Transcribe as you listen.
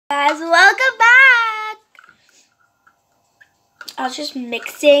Guys, welcome back. I was just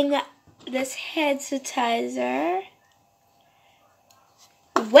mixing this hand sanitizer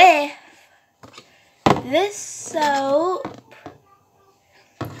with this soap,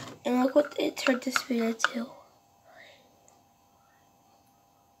 and look what it turned this video into.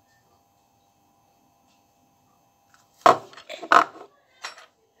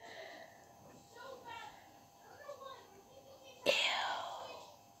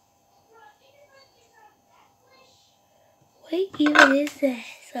 What even is this?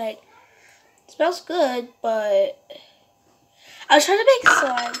 Like, it smells good, but I was trying to make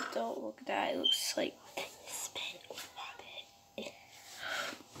slime. Don't look at that. It looks like spit on it.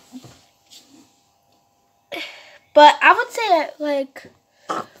 But I would say it like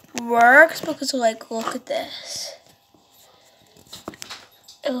works because like look at this.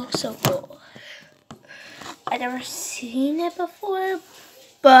 It looks so cool. I've never seen it before,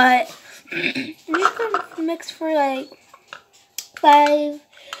 but you can mix for like 5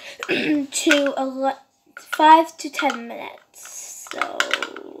 to 10 minutes. So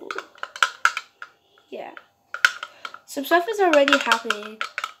yeah, some stuff is already happening.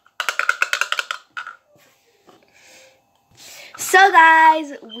 So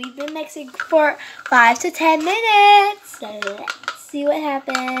guys, we've been mixing for 5 to 10 minutes. So let's see what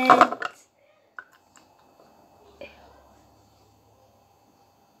happens.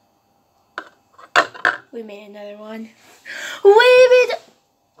 We made another one. It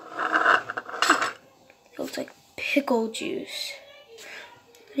looks like pickle juice.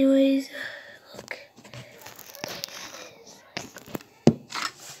 Anyways, look.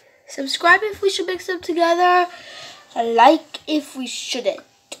 Subscribe if we should mix them together. Like if we shouldn't.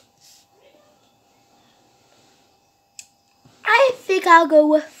 I think I'll go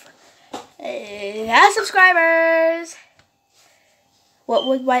with subscribers. What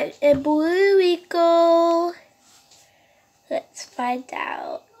would white and blue equal? Let's find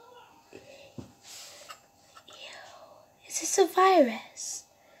out. Ew. Is this a virus?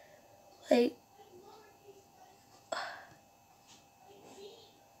 Like,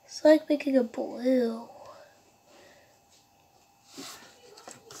 it's like making a blue.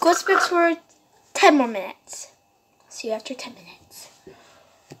 Let's mix for 10 more minutes. See you after 10 minutes.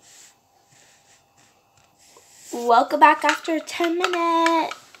 Welcome back after 10 minutes.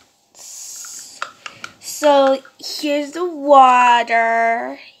 So here's the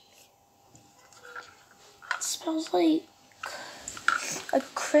water. It smells like a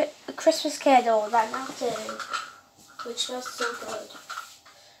Christmas candle that melted, which smells so good.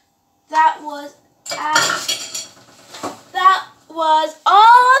 That was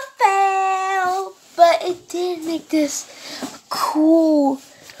all a fail, but it did make this cool,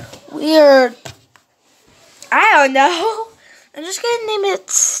 weird, I don't know. I'm just going to name it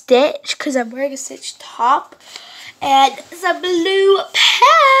Stitch because I'm wearing a Stitch top and some blue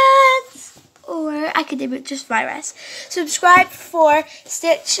pants. Or I could name it just Virus. Subscribe for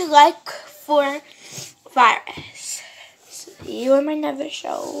Stitch, like for Virus. See you on my next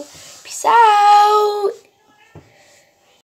show. Peace out.